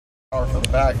power for the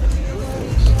back.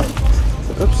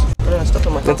 Oops. I stepped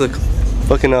on my That's a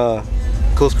fucking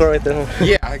Coast Guard right there. Huh?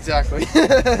 Yeah, exactly.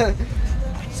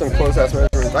 Some close ass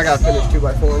measurements. I gotta finish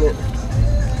 2x4 in it.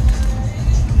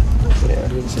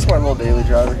 Yeah, it's just my little daily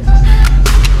driver.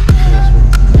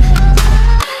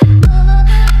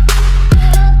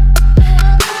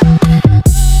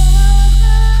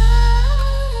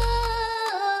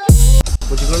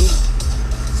 What'd you learn?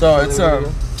 So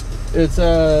it's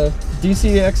a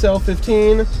DC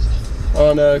XL15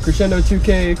 on a Crescendo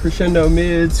 2K, Crescendo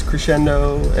mids,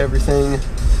 Crescendo everything.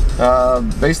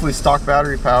 Basically stock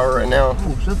battery power right now.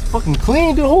 Oh, that's fucking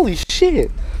clean, dude. Holy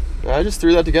shit. I just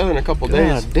threw that together in a couple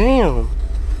days. God damn.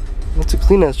 That's a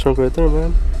clean ass trunk right there,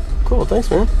 man. Cool,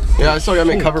 thanks, man. Yeah, I still gotta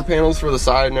make cover panels for the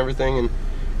side and everything, and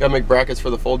gotta make brackets for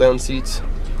the fold down seats.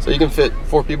 So you can fit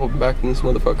 4 people back in this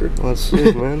motherfucker. Well, that's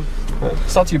sick, man.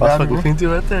 It's not too bad. That's fucking clean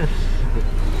too right there.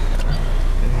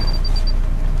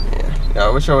 Yeah, I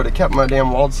wish I would have kept my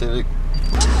damn walled Civic.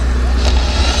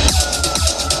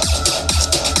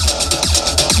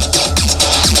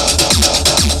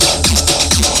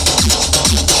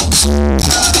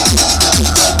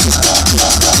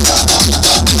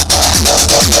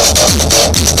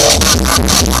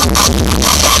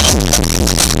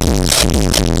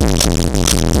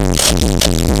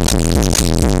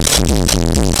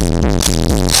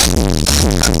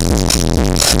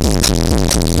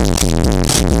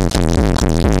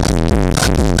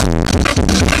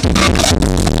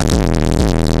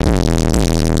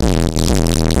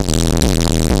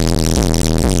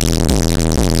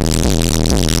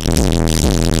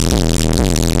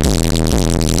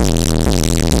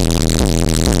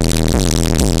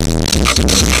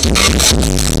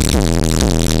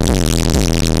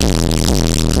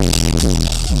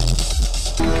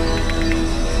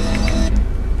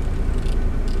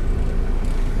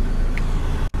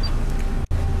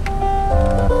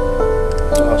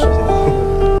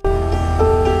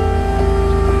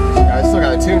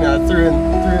 Threw in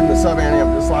the sub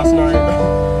amp just last night.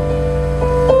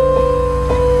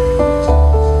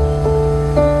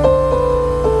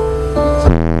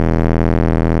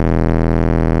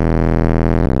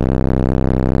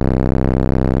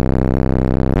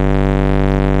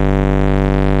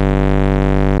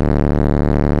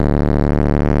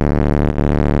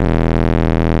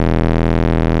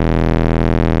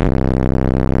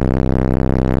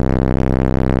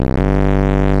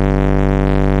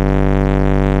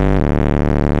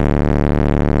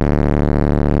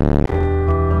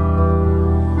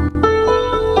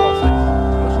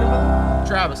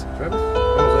 Travis. Travis?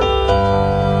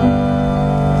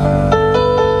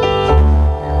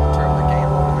 Turn the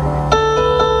game on,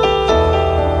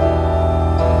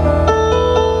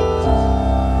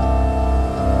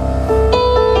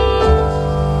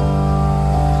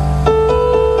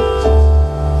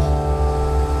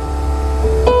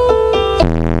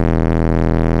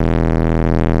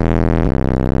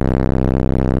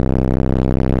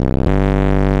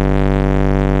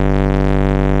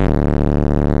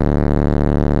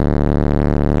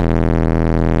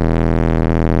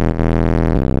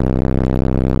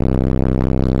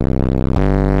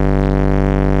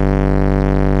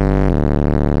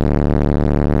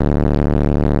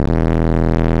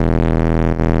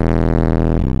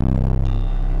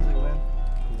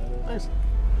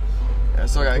 I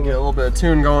still gotta get a little bit of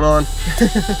tune going on.